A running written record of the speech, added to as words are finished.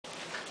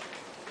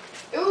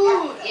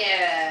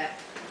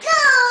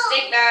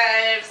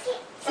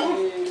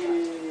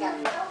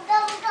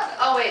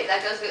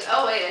was good.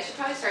 Oh wait, I should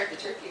probably start the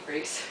turkey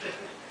freeze.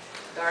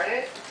 Darn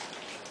it.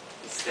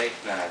 The steak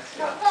knives.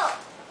 Yeah.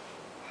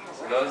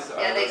 So those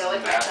are yeah, they go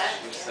with my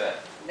set. your set.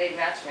 They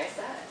match my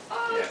set.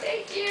 Oh, yeah.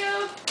 Thank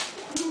you.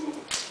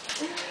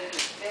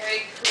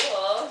 Very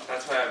cool.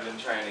 That's why I've been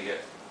trying to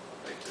get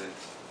like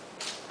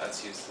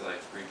that's used to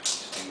like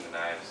repositioning the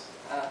knives.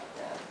 Oh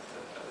yeah. The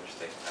other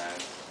steak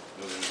knives,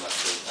 moving them up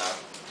to the top.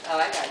 Oh,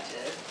 I got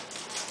you.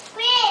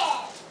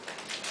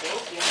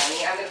 Thank you,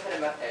 honey. I'm gonna put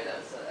them up there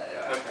though, so that I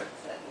don't have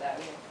to set them down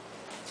here.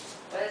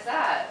 What is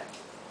that?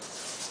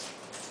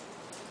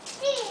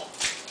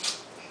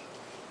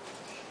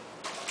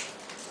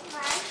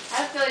 I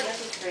have a feeling this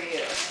is for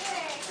you.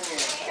 From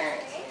your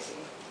parents,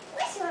 maybe.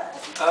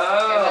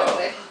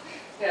 Oh!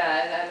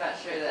 Yeah, I'm not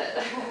sure that.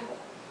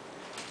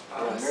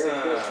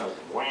 Awesome.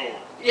 Wow.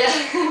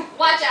 Yeah.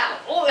 Watch out!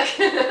 Oh.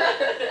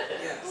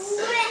 Yes.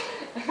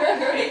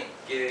 8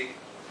 gig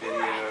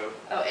video.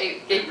 Oh,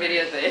 8 gig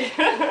video thing.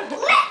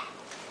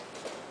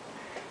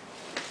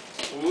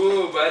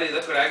 Ooh, buddy,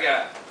 look what I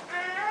got.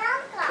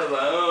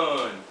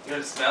 Cologne. You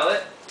want to smell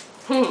it?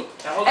 Now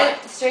hold on.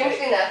 And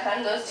strangely enough,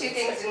 hon, those two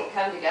things didn't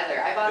come together.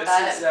 I bought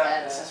that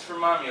at this is for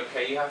mommy,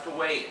 okay? You have to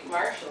wait.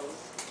 Marshall's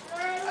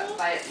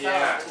by itself,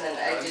 Yeah, and then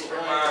I that's didn't for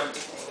realize Mom.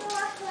 everything.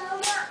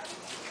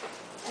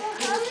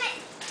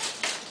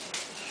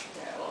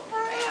 Yeah, well, I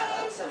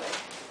have on somewhere.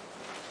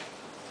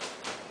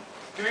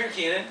 Come here,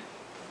 Keenan.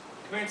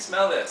 Come here and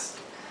smell this.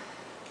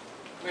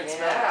 Come here and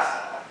smell this.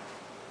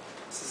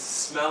 This is a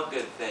smell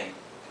good thing,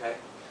 okay?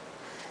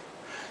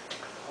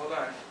 Hold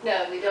on.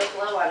 No, we don't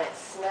blow on it.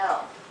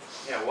 Smell.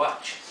 Yeah,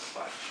 watch.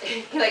 Watch.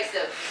 He likes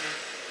to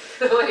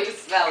when he's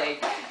smelling.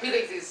 He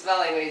thinks he's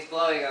smelling when he's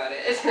blowing on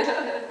it.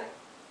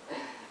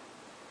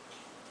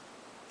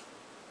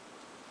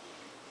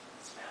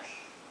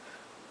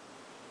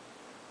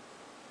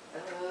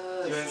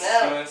 Oh, Do you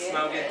smell want to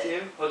smell good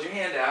too? Hold your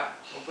hand out.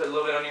 We'll put a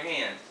little bit on your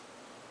hand.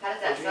 How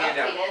does that Hold your hand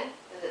smell, out. Keaton?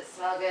 Does it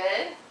smell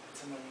good? Put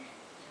some on your hand.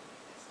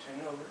 Let's turn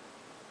it over.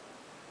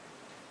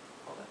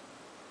 Hold it.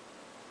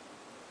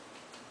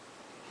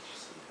 Get your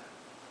sleeve out.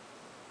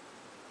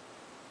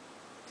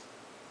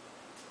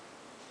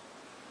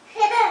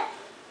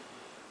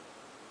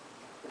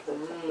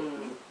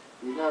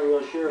 He's not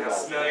real sure Now about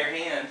smell it. your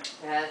hand.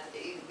 Yeah,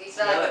 you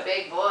smell Smell like it. a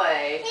big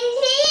boy.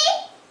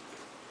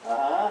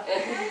 I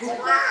can't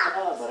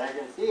smell it, but I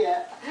can see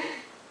it.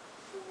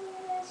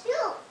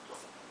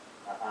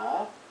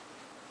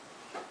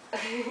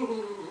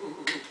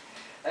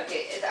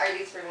 Okay, are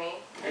these for me?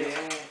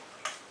 Yeah.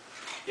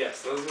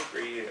 Yes, those are for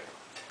you.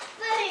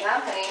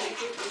 Wow, honey,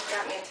 you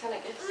got me a ton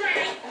of gifts.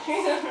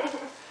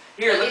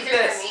 Here, look These at are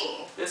this. for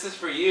me. This is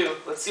for you.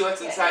 Let's see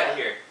what's inside yeah.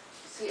 here.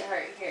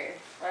 Sweetheart, here.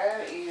 Why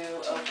don't you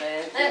open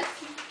this?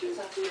 This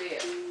one's for you.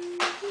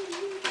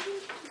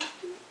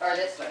 Or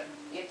this one.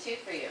 You have 2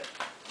 for you.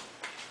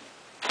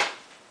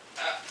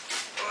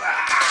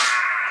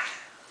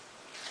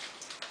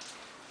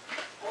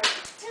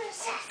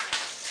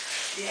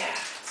 Yeah,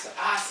 it's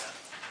awesome.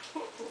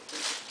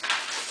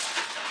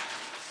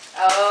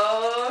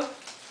 Oh,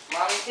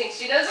 Mommy thinks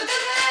she knows what this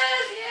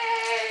is!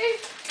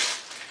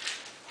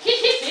 Yay!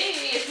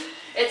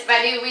 It's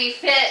my new Wii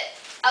Fit.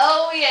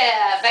 Oh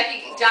yeah,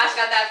 Josh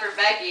got that for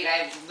Becky, and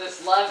I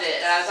just loved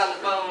it. And I was on the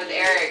phone with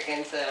Eric,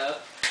 and so.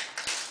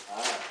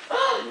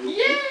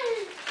 Yay!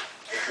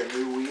 It's a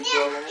new Wii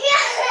program?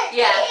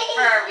 Yeah,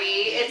 for our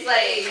Wii.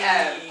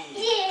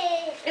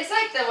 It's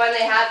like the one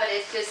they have, but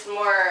it's just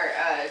more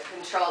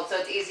controlled, so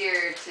it's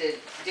easier to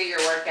do your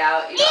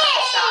workout. You don't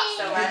have to stop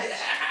so much.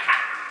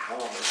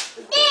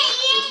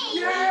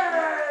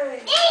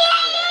 Yay!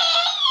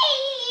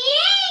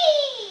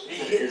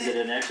 Is it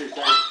an exercise?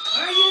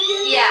 Are you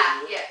getting Yeah.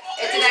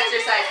 It's an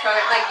exercise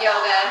program, like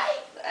yoga.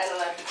 I don't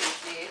know if you can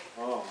see.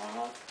 Oh,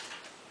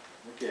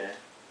 okay.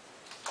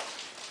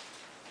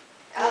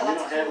 Oh, We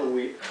don't have a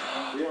Wii.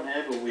 We don't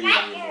have a Wii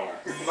anymore.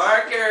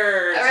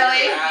 Markers!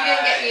 Really?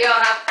 Right. You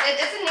don't have.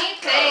 It's a neat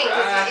thing.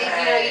 'Cause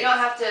you don't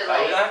have to Oh,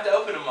 like. we don't have to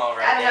open them all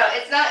right I don't know. now.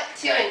 It's not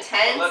too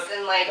intense, Look,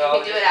 and like you all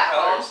can do it at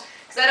home. colors.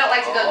 Because I don't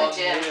like to go to All the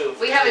gym. new.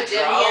 We have a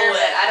gym Draw here, it.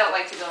 but I don't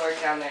like to go work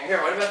down there.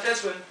 Here, what about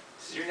this one?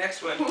 This is your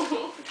next one.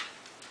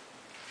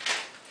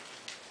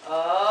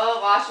 Oh,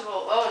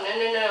 washable. Oh,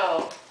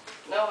 no.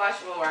 No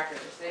washable markers.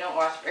 They don't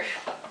wash very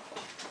well.